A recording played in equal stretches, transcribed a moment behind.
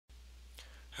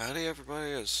Howdy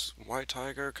everybody, it's White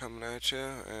Tiger coming at you,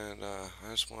 and I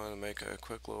just wanted to make a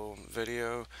quick little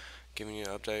video giving you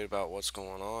an update about what's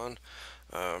going on.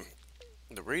 Um,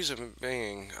 the reason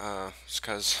being is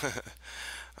because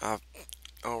I've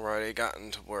already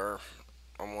gotten to where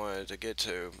I wanted to get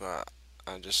to, but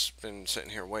I've just been sitting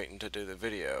here waiting to do the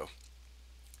video.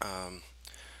 Um,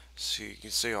 so you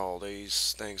can see all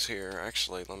these things here.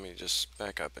 Actually, let me just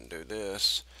back up and do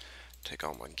this. Take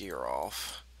all my gear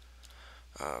off.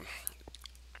 Um,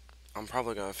 I'm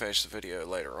probably going to finish the video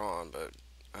later on, but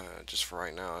just for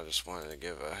right now, I just wanted to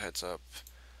give a heads up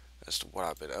as to what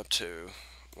I've been up to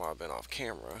while I've been off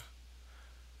camera.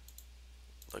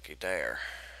 Looky there.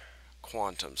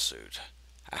 Quantum suit.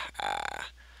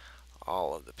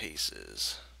 All of the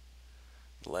pieces.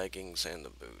 Leggings and the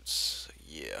boots.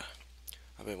 Yeah.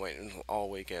 I've been waiting all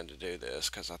weekend to do this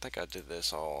because I think I did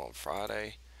this all on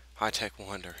Friday. High Tech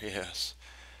Wonder, yes.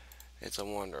 It's a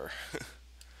wonder.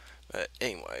 But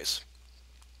anyways,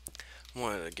 I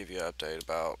wanted to give you an update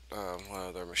about what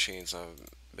other machines I've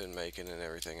been making and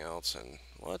everything else. And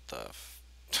what the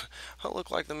I look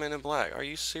like the Men in Black. Are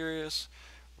you serious?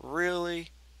 Really?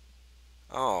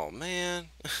 Oh man.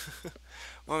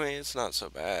 Well, I mean, it's not so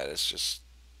bad. It's just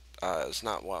it's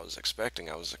not what I was expecting.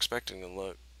 I was expecting to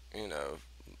look, you know,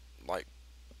 like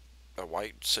a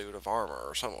white suit of armor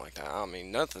or something like that. I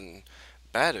mean, nothing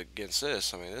bad against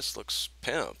this. I mean, this looks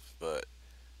pimp, but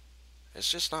it's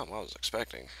just not what I was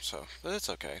expecting. So, but it's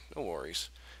okay. No worries.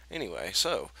 Anyway,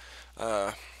 so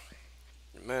uh,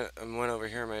 I went over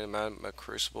here, made a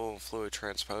crucible fluid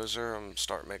transposer. I'm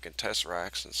starting making test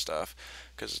racks and stuff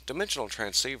because dimensional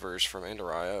transceivers from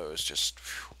Ender.io is just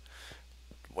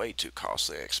way too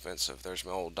costly and expensive. There's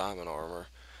my old diamond armor,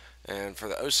 and for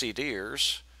the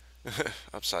OCDers,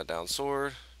 upside down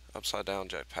sword, upside down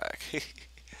jetpack.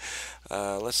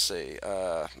 Let's see.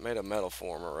 Made a metal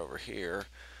former over here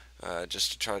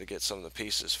just to try to get some of the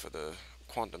pieces for the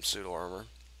quantum suit armor,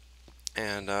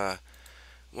 and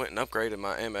went and upgraded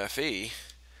my MFE.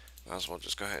 Might as well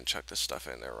just go ahead and chuck this stuff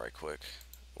in there right quick.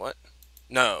 What?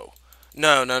 No.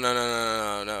 No, no, no,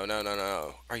 no, no, no, no, no,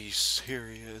 no. Are you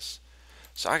serious?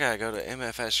 So I gotta go to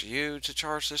MFSU to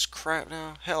charge this crap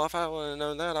now? Hell, if I would have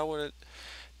known that, I would have.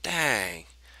 Dang.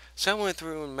 So I went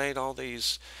through and made all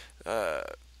these. Uh,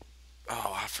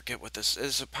 I forget what this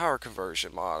is. A power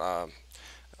conversion mod.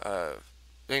 Uh,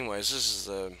 Anyways, this is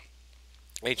the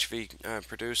HV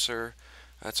producer.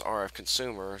 That's RF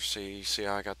consumer. See,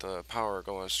 I got the power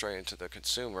going straight into the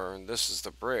consumer, and this is the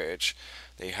bridge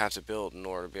that you have to build in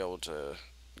order to be able to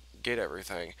get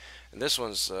everything. And this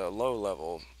one's a low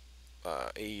level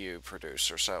EU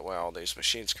producer, so that way all these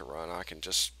machines can run. I can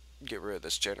just get rid of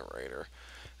this generator.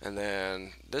 And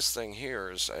then this thing here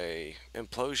is a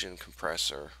implosion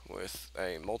compressor with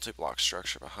a multi-block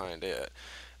structure behind it.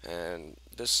 And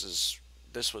this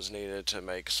was needed to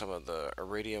make some of the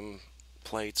iridium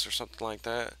plates or something like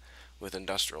that with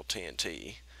industrial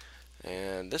TNT.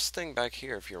 And this thing back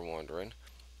here, if you're wondering,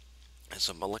 is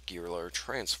a molecular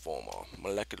transformer.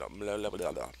 Molecular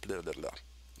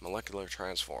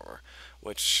transformer,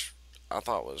 which I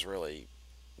thought was really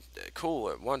cool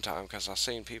at one time because I've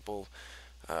seen people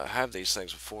have these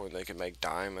things before and they can make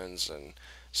diamonds and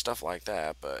stuff like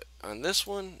that. But on this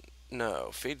one,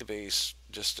 no. Feed the Beast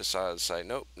just decided to say,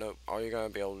 nope, nope, all you're going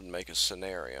to be able to make is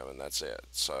Scenarium, and that's it.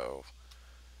 So,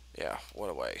 yeah, what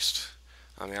a waste.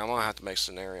 I mean, I'm going to have to make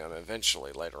Scenarium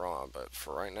eventually later on, but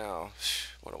for right now,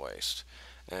 what a waste.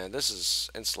 And this is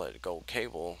insulated gold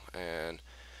cable, and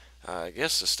I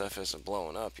guess this stuff isn't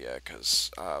blowing up yet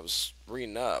because I was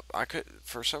reading up. I could,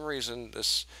 for some reason,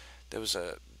 there was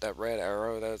that red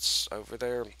arrow that's over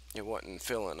there. It wasn't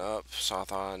filling up, so I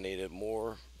thought I needed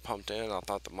more pumped in. I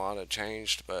thought the mod had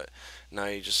changed, but now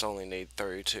you just only need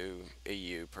 32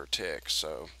 EU per tick.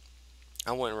 So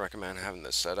I wouldn't recommend having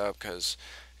this set up because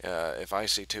if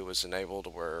IC2 was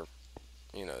enabled where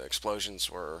the explosions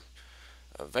were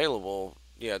available,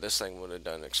 yeah, this thing would have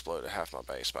done exploded half my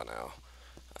base by now.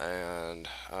 And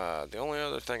the only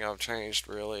other thing I've changed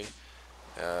really,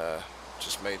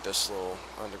 just made this little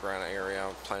underground area.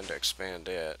 I plan to expand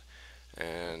it,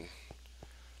 and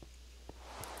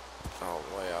all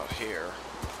the way out here.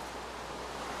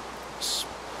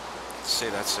 See,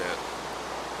 that's it.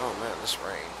 Oh man, this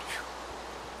rain.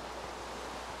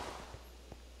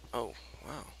 Oh,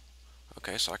 wow.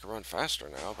 Okay, so I can run faster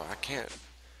now, but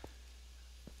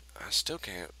I still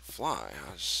can't fly.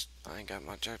 I ain't got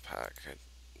my jetpack.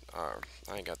 I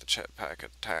ain't got the jetpack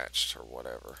attached or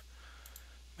whatever.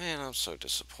 Man, I'm so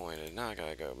disappointed. Now I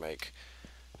gotta go make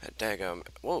that daggum.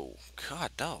 Whoa,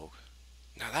 god dog.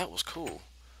 Now that was cool.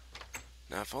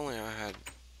 Now if only I had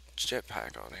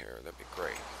jetpack on here, that'd be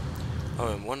great.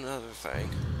 Oh, one other thing.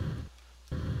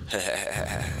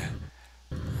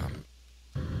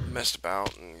 Messed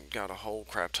about and got a whole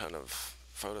crap ton of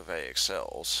photovoltaic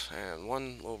cells and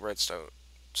one little redstone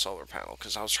solar panel,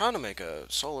 because I was trying to make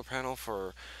a solar panel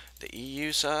for the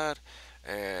EU side,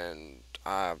 and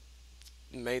I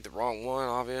made the wrong one,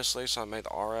 obviously, so I made the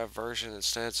RF version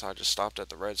instead. So I just stopped at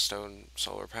the redstone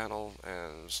solar panel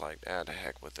and was like, ah, the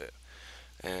heck with it,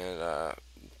 and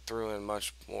threw in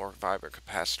much more vibrant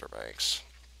capacitor banks.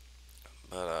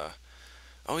 But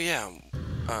oh yeah,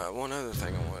 one other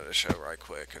thing I wanted to show right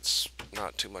quick. It's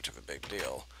not too much of a big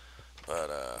deal, but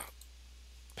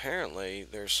apparently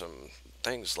there's some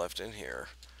things left in here.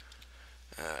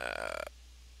 Uh,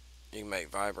 you can make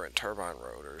vibrant turbine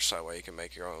rotors, so that way you can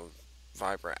make your own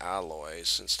vibrant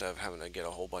alloys instead of having to get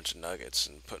a whole bunch of nuggets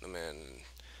and putting them in and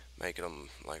making them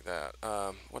like that.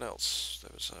 What else?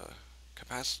 There was a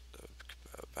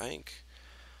bank,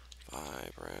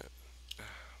 vibrant.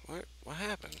 What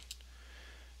happened?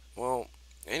 Well,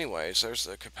 anyways, there's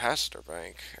the capacitor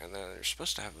bank, and then you're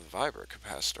supposed to have a vibrant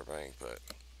capacitor bank, but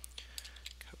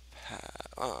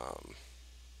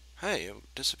hey, it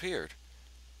disappeared.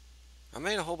 I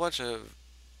made a whole bunch of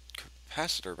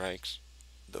capacitor banks,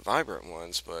 the vibrant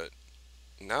ones, but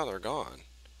now they're gone.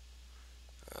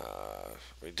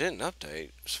 We didn't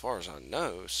update, as far as I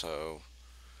know, so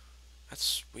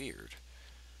that's weird.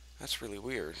 That's really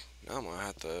weird. Now I'm gonna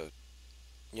have to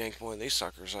yank one of these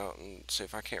suckers out and see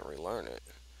if I can't relearn it.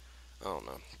 I don't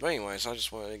know. But anyways, I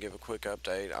just wanted to give a quick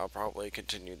update. I'll probably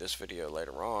continue this video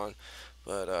later on,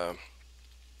 but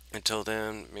until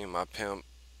then, me and my pimp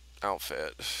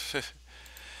outfit.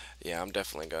 Yeah, I'm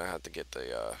definitely gonna have to get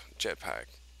the jetpack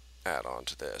add-on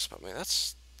to this. But man,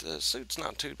 the suit's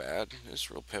not too bad. It's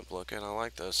real pimp looking. I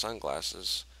like the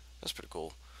sunglasses. That's pretty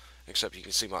cool. Except you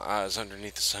can see my eyes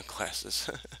underneath the sunglasses.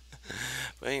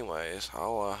 But anyways,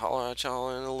 I'll holler at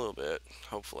y'all in a little bit,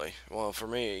 hopefully. Well, for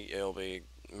me, it'll be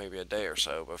maybe a day or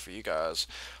so, but for you guys,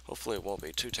 hopefully it won't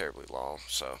be too terribly long.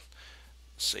 So,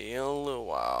 see you in a little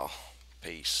while.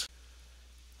 Peace.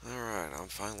 Alright, I'm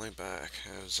finally back.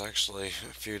 It was actually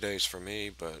a few days for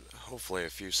me, but hopefully a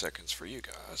few seconds for you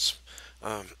guys.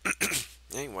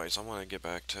 Anyways, I want to get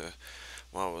back to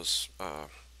what I was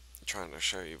trying to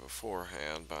show you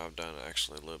beforehand, but I've done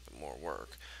actually a little bit more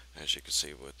work, as you can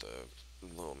see with the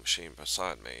little machine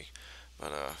beside me.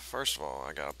 But first of all,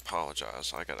 I gotta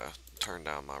apologize. I gotta turn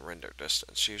down my render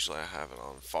distance. Usually I have it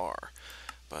on far,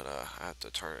 but I have to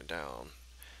turn it down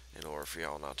in order for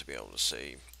y'all not to be able to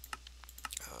see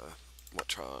what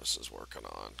Tryonus is working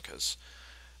on, because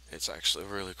it's actually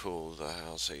really cool the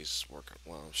house he's working.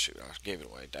 Well, shoot, I gave it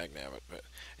away, dagnabbit. But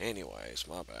anyways,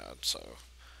 my bad. So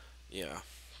yeah.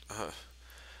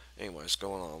 Anyways,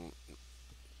 going on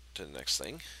to the next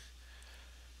thing.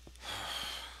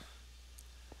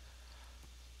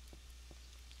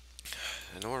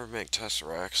 In order to make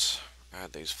tesseracts, I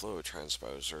had these fluid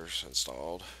transposers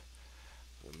installed.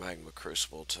 The magma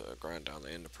crucible to grind down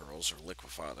the ender pearls or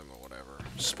liquefy them or whatever.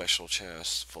 Special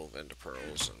chest full of ender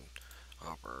pearls and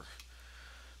hopper.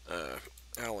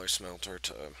 Alloy smelter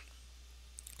to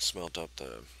smelt up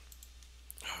the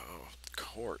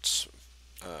quartz,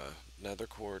 nether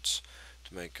quartz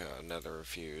to make nether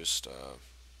fused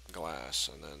glass,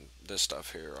 and then this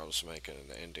stuff here I was making in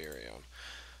the Mntdewmania.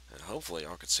 And hopefully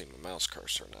y'all can see my mouse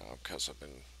cursor now, because I've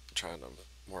been trying to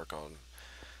work on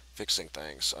fixing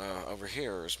things. Over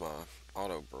here is my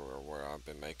auto brewer where I've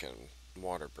been making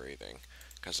water breathing,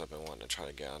 because I've been wanting to try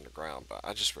to get underground, but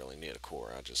I just really need a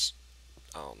core. I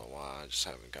don't know why, I just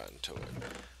haven't gotten to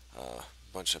it.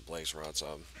 Bunch of blaze rods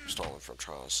I've stolen from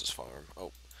Tryonus' farm.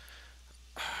 Oh,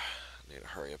 I need to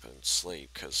hurry up and sleep,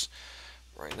 because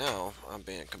right now I'm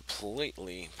being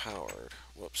completely powered.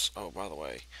 Whoops. Oh, by the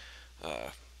way,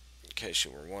 in case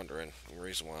you were wondering, the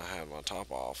reason why I had my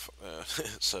top off,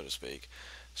 so to speak,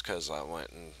 is because I went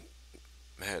and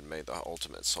had made the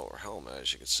ultimate solar helmet,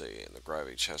 as you can see, and the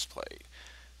gravity chest plate,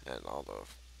 and all the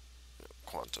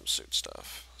quantum suit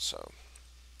stuff. So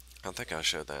I think I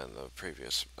showed that in the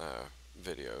previous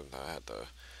video. I had the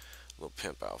little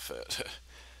pimp outfit.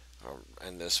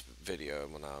 In this video,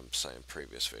 when I'm saying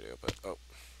previous video, but oh,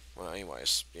 well,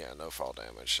 anyways, yeah, no fall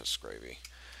damage, just gravy.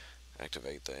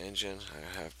 Activate the engine.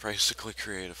 I have basically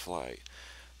created a flight.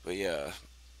 But yeah,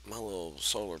 my little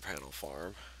solar panel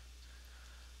farm.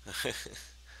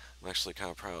 I'm actually kind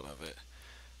of proud of it.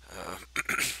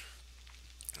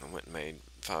 I went and made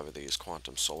 5 of these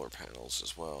quantum solar panels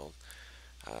as well.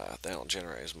 They don't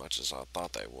generate as much as I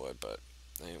thought they would, but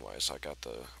anyways, I got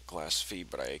the glass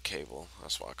fibre cable.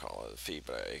 That's why I call it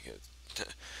fibre.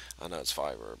 I know it's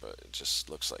fiber, but it just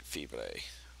looks like fibre,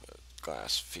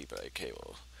 glass fibre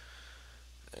cable.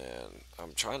 And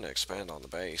I'm trying to expand on the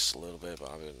base a little bit,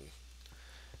 but I've been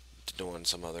doing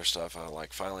some other stuff. I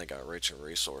like finally got rich in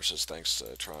resources thanks to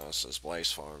Tryonus's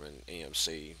Blaze Farm and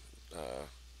EMC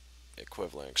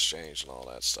equivalent exchange and all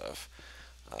that stuff.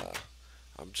 Uh,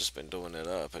 I've just been doing it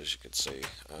up, as you can see.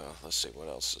 Let's see what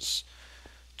else has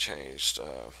changed.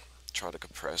 Try to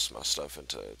compress my stuff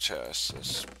into chests.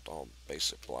 It's all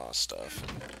basic blah stuff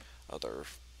and other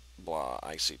blah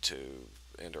IC2,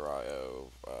 Ender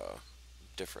IO,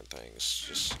 different things,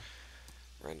 just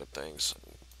random things.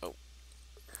 Oh,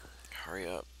 hurry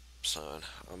up, son.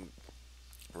 I'm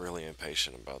really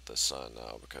impatient about this sun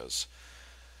now because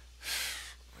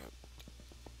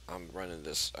I'm running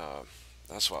this.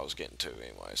 That's what I was getting to,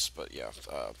 anyways. But yeah,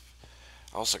 I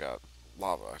also got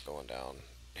lava going down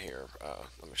here.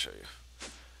 Let me show you.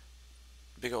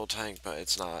 Big old tank, but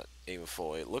it's not even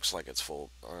full. It looks like it's full,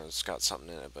 or it's got something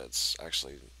in it, but it's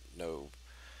actually no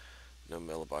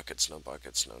millibuckets, no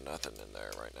buckets, no nothing in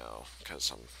there right now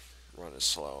because I'm running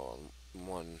slow on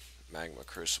one magma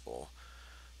crucible,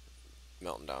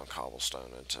 melting down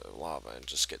cobblestone into lava and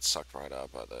just get sucked right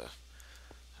up by the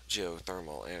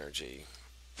geothermal energy.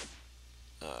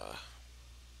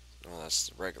 Well, that's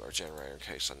the regular generator in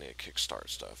case I need to kickstart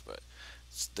stuff, but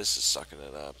this is sucking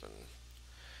it up, and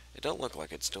it don't look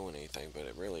like it's doing anything, but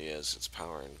it really is. It's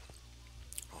powering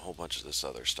a whole bunch of this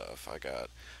other stuff. I got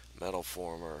metal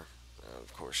former.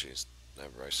 Of course,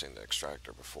 everybody's seen the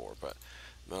extractor before, but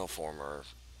metal former,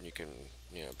 you can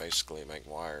basically make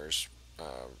wires,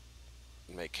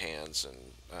 make cans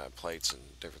and plates and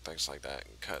different things like that,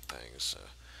 and cut things.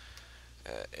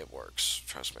 It works,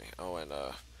 trust me. Oh, and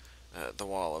the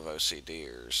wall of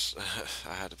OCDers.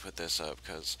 I had to put this up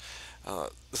because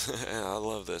I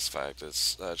love this fact.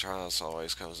 It's Tryonus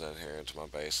always comes in here into my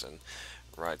base and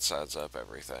right sides up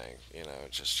everything. It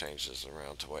just changes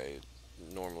around to the way it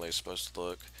normally is supposed to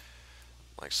look,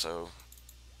 like so.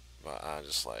 But I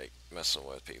just like messing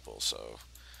with people, so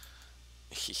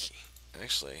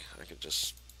actually I could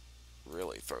just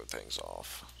really throw things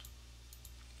off.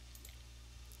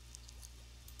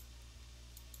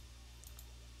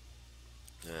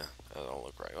 Yeah, that don't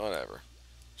look right. Whatever.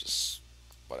 Just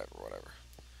whatever.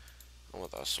 I want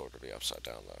that sword to be upside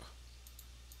down though.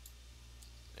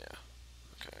 Yeah.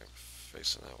 Okay,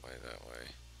 facing that way.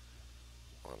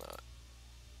 Why not?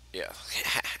 Yeah.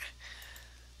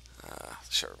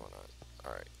 Sure, why not?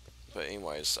 Alright. But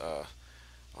anyways, I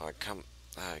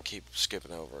keep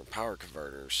skipping over power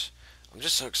converters. I'm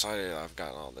just so excited I've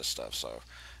gotten all this stuff. So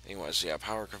anyways, yeah,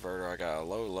 power converter. I got a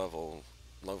low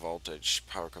voltage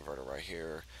power converter right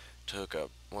here to hook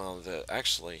up, well, the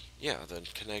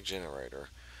Kinect generator,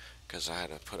 because I had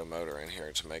to put a motor in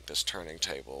here to make this turning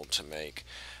table to make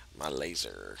my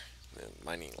laser, the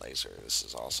mining laser. This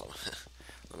is awesome.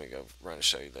 Let me go run and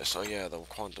show you this. Oh yeah, the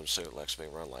quantum suit lets me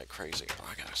run like crazy. Oh,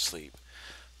 I gotta sleep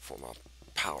before my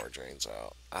power drains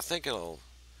out. I think it'll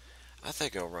run.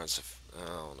 I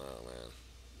don't know, man.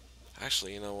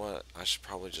 Actually, you know what? I should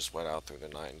probably just wait out through the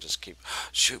night and just keep.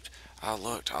 Shoot! I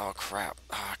looked. Oh crap!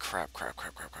 Ah crap! Trying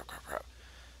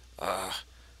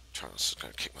to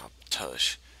gonna kick my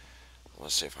tush.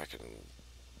 Let's see if I can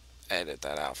edit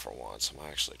that out for once. I'm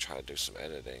actually trying to do some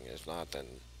editing. If not, then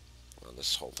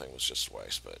this whole thing was just a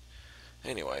waste. But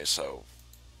anyway, so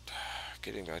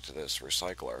getting back to this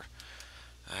recycler,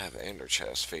 I have an ender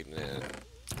chest feeding in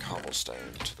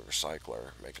cobblestone to the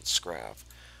recycler, making scrap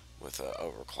with an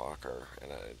overclocker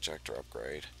and an ejector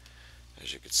upgrade,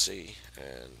 as you can see.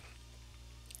 And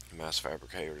mass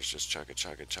fabricator is just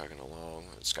chugging along.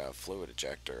 It's got a fluid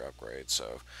ejector upgrade,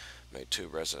 so made 2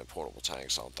 resident portable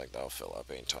tanks. I don't think that'll fill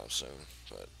up anytime soon,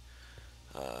 but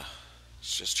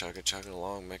it's just chugging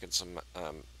along, making some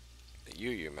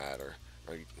UU matter,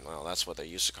 or well, that's what they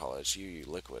used to call it. It's UU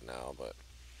liquid now, but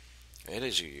it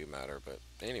is UU matter. But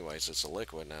anyways, it's a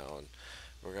liquid now, and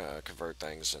we're gonna convert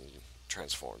things and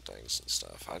transform things and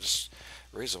stuff.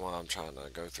 The reason why I'm trying to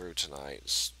go through tonight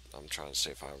is I'm trying to see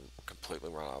if I completely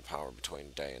run out of power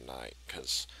between day and night,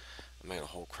 because I made a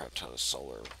whole crap ton of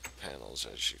solar panels,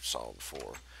 as you saw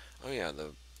before. Oh yeah,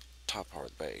 the top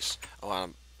part of the base. Oh, I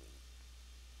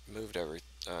moved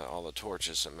all the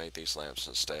torches and made these lamps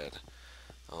instead.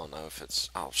 I don't know if it's...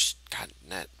 Oh, God,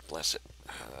 net, bless it.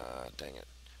 Dang it.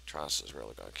 Tryonus is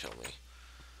really gonna kill me.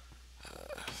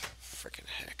 Freaking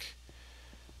heck.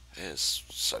 It is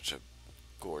such a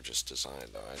gorgeous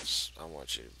design, though. I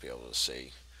want you to be able to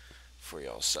see for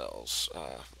yourselves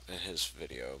in his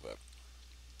video, but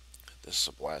this is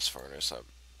a blast furnace I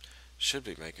should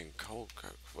be making cold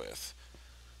coke with.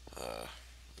 Let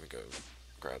me go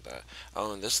grab that.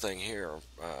 Oh, and this thing here,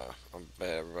 I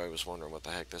bet everybody was wondering what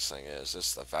the heck this thing is. This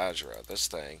is the Vajra. This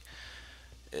thing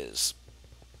is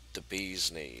the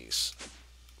bee's knees.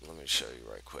 Let me show you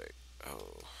right quick.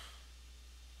 Oh.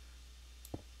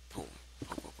 Boom.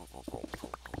 Boom, boom, boom, boom, boom,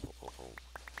 boom, boom, boom, boom.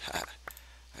 Ha.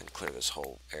 And clear this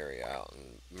whole area out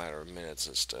in a matter of minutes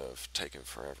instead of taking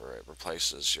forever. It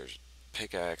replaces your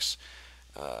pickaxe,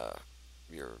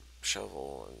 your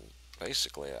shovel, and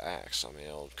basically an axe. I mean,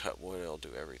 it'll cut wood, it'll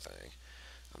do everything.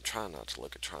 I'm trying not to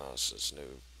look at Tryonus'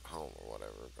 new home or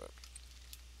whatever, but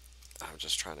I'm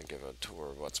just trying to give a tour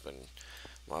of what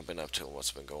I've been up to and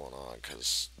what's been going on,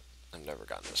 because I've never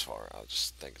gotten this far. I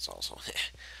just think it's awesome.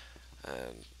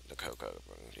 And the cocoa,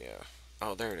 yeah.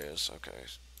 Oh, there it is. Okay.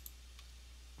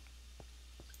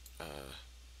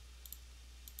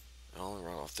 I only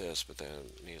run off this, but then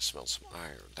I need to smelt some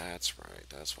iron. That's right.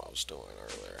 That's what I was doing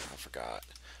earlier. I forgot.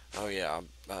 Oh yeah.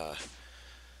 Oh,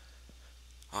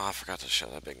 I forgot to show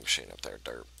that big machine up there.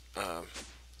 Dirt.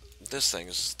 This thing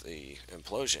is the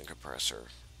implosion compressor.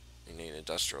 You need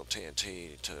industrial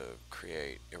TNT to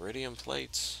create iridium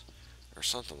plates or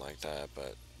something like that,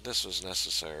 but this was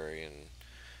necessary, and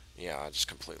yeah, I just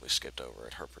completely skipped over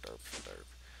it. Herpaderp.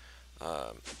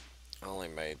 I only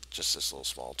made just this little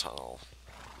small tunnel.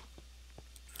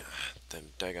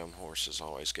 Them daggum horses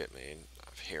always get me, and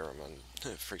I hear them, and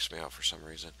it freaks me out for some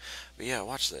reason. But yeah,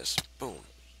 watch this. Boom.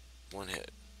 One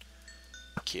hit.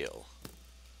 Kill.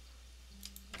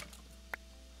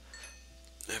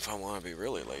 If I want to be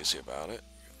really lazy about it,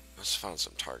 let's find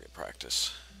some target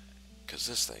practice, because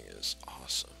this thing is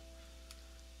awesome.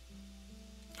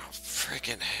 Oh,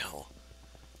 freaking hell.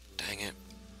 Dang it.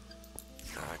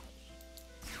 I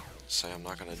say I'm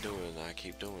not going to do it, and I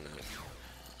keep doing it.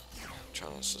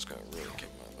 Tryonus is going to really kick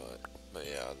my butt. But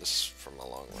yeah, this is from my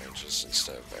long ranges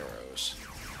instead of arrows.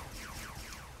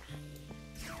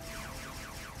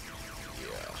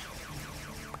 Yeah.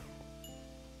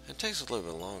 It takes a little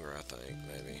bit longer, I think,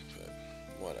 maybe, but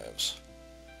whatevs.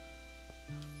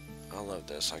 I love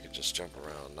this. I could just jump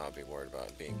around and not be worried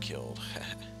about being killed.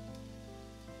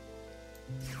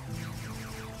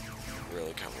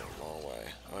 Really come a long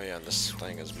way. Oh yeah, this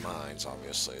thing is mines,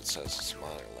 obviously. It says it's a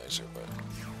mining laser, but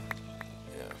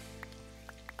yeah.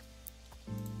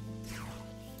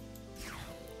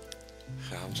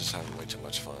 I'm just having way too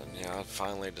much fun. Yeah, I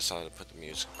finally decided to put the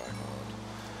music back on.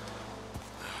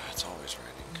 It's always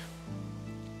raining.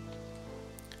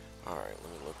 Alright,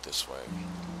 let me look this way.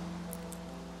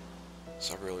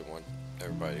 So I really want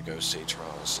everybody to go see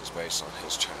Tryonus. It's based on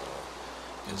his channel.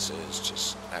 His is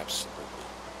just absolutely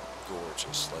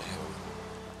gorgeous. Let him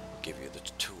give you the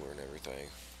tour and everything.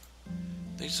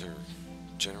 These are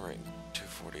generating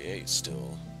 248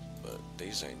 still, but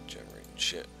these ain't generating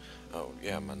shit. Oh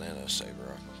yeah, my nano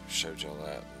saber. I showed you all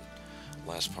that in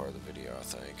the last part of the video, I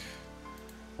think.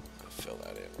 I'll fill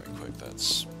that in right quick.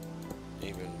 That's,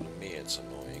 even to me, it's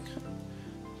annoying.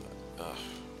 But,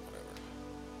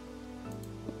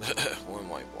 whatever. One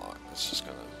white block. It's just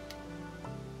gonna.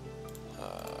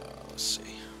 Let's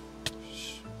see.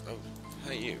 Oh,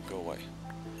 hey you, go away.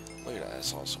 Look at that.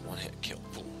 That's awesome. One hit kill.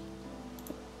 Boom.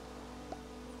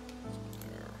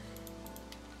 There.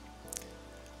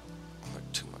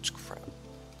 Click too much crap.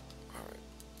 Alright.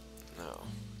 Now,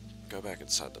 go back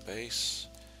inside the base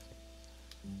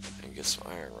and get some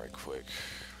iron right quick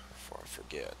before I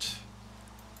forget.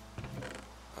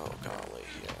 Oh, golly,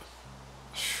 yeah.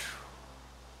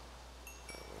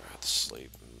 I'm gonna have to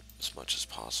sleep as much as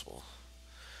possible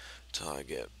till I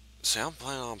get. See, I'm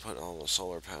planning on putting all the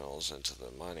solar panels into the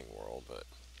mining world, but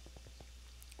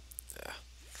yeah,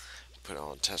 put it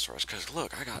on test racks. Cause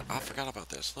look, I forgot about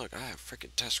this. Look, I have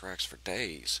freaking test racks for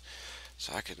days,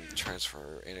 so I can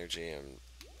transfer energy and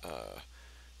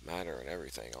matter and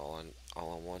everything all I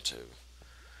want to.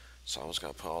 So I was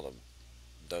gonna put all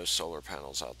those solar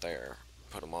panels out there,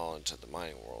 put them all into the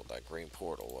mining world, that green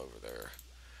portal over there.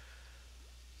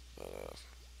 But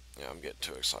yeah, I'm getting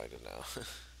too excited now.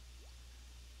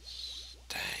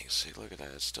 Dang, see, look at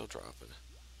that, it's still dropping.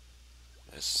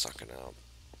 It's sucking out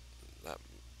that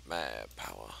mad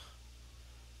power.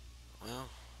 Well,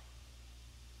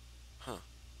 huh.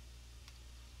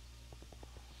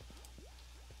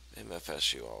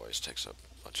 MFSU always takes up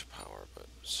a bunch of power, but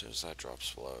as soon as that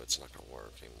drops below, it's not going to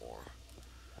work anymore.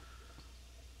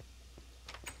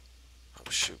 Oh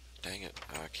shoot, dang it,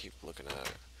 I keep looking at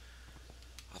it.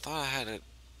 I thought I had it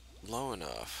low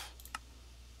enough.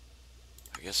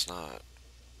 I guess not.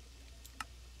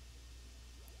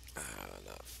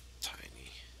 Not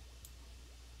tiny.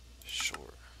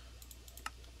 Short.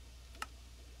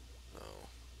 No.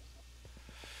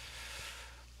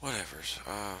 Whatever.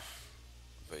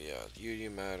 But yeah, UU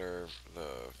matter,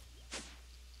 the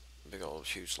big old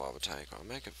huge lava tank. I'll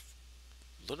make a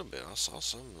little bit. I saw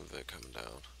some of it coming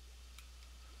down.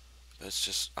 It's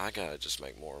just, I gotta just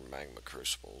make more magma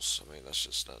crucibles. I mean, that's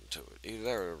just nothing to it. Either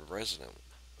they're a resident.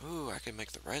 Ooh, I can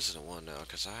make the resident one now,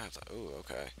 because I have the, ooh,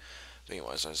 okay. But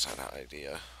anyways, I just had an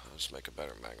idea. I'll just make a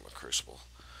better magma crucible.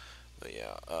 But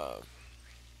yeah,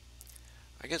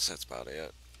 I guess that's about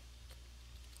it.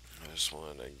 I just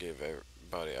wanted to give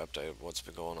everybody an update of what's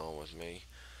been going on with me.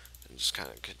 And just kind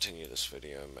of continue this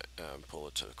video and pull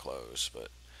it to a close. But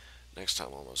next time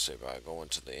I'm going to see about going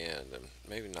to the end and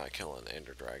maybe not killing the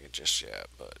Ender Dragon just yet,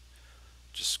 but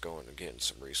just going and getting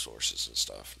some resources and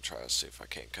stuff and try to see if I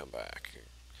can't come back.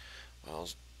 Well,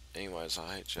 anyways, I'll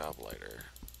hit you up later.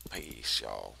 Peace,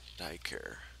 y'all. Take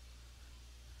care.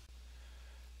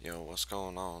 Yo, what's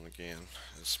going on again?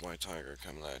 It's White Tiger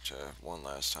coming at you one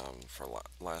last time for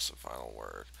last and final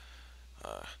word.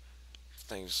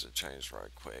 Things have changed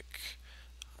right quick,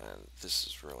 and this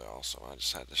is really awesome. I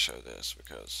just had to show this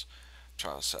because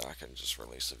Tryonus said I can just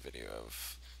release a video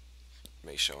of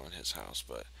me showing his house,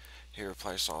 but he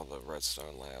replaced all the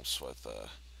redstone lamps with a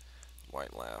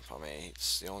white lamp. I mean,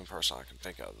 he's the only person I can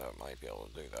think of that might be able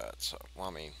to do that. So, well,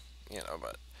 I mean, you know,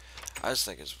 but I just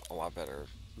think it's a lot better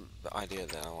idea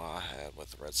than what I had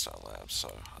with the redstone lamps.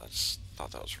 So I just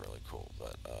thought that was really cool.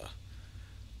 But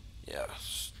yeah,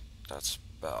 that's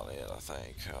about it, I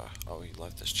think. Oh, he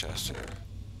left this chest here.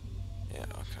 Yeah,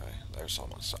 okay. There's all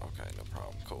my stuff. Okay, no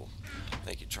problem. Cool.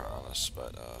 Thank you, Tryonus.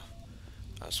 But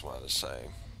I just wanted to say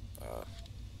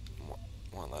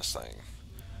one last thing.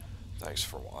 Thanks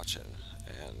for watching,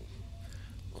 and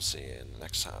we'll see you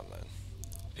next time then.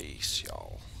 Peace,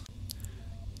 y'all.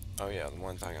 Oh yeah, the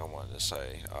one thing I wanted to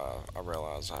say, I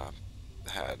realized I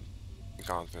had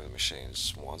gone through the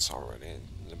machines once already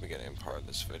in the beginning part of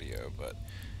this video, but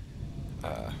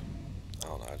I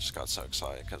don't know, I just got so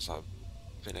excited because I've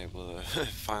been able to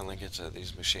finally get to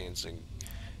these machines and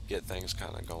get things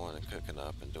kind of going and cooking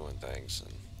up and doing things,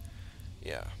 and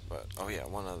yeah. But oh yeah,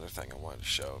 one other thing I wanted to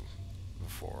show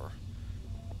before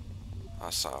I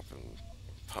stop and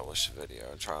publish the video.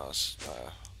 Tryonus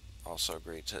also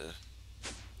agreed to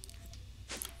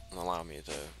allow me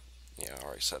to, yeah, I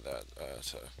already said that,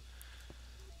 to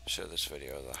show this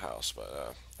video of the house,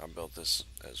 but I built this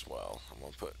as well. I'm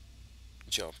going to put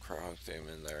gel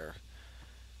cryotheme in there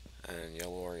and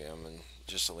yellorium, and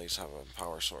just at least have a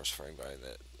power source for anybody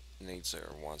that needs it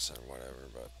or wants it or whatever.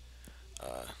 But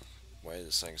the way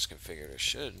this thing's configured, it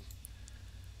should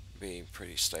be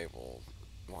pretty stable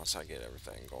once I get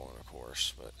everything going, of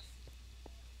course. But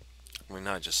I mean,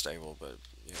 not just stable, but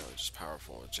you know, just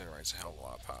powerful. It generates a hell of a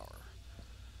lot of power.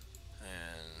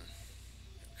 And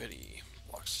goody,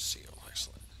 blocks the seal.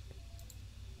 Excellent.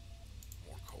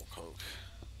 More coal coke.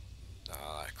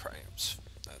 Ah, cramps.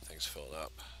 That thing's filled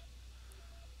up.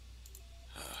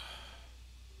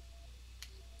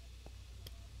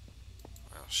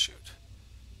 Oh shoot.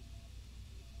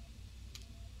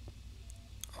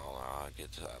 I'll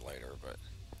get to that later, but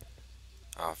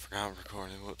I forgot I'm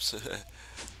recording. Whoops.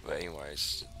 But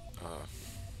anyways,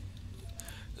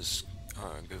 this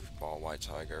goofball White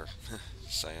Tiger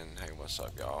saying, hey, what's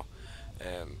up, y'all?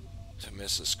 And to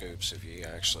miss the scoops, if you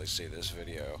actually see this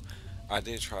video, I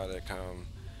did try to come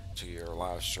to your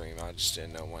live stream. I just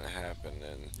didn't know when it happened,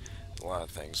 and a lot of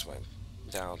things went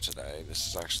down today. This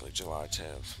is actually July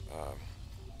 10th,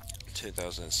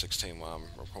 2016 when I'm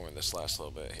recording this last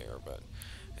little bit here, but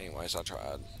anyways, I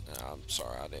tried. I'm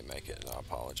sorry I didn't make it, and I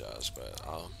apologize, but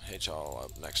I'll hit y'all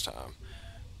up next time.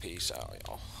 Peace out,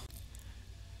 y'all.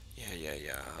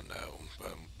 Yeah, I know,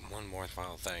 but one more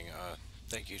final thing.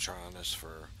 Thank you, Tryonus,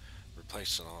 for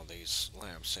replacing all these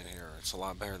lamps in here. It's a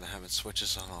lot better than having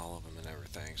switches on all of them and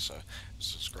everything, so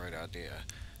this is a great idea,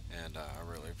 and I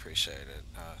really appreciate it.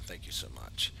 Thank you so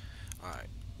much. Alright,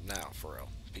 now, for real,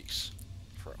 peace.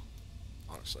 For real.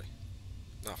 Honestly.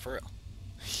 Not for real.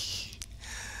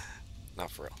 Not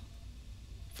for real.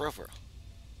 For real, for real.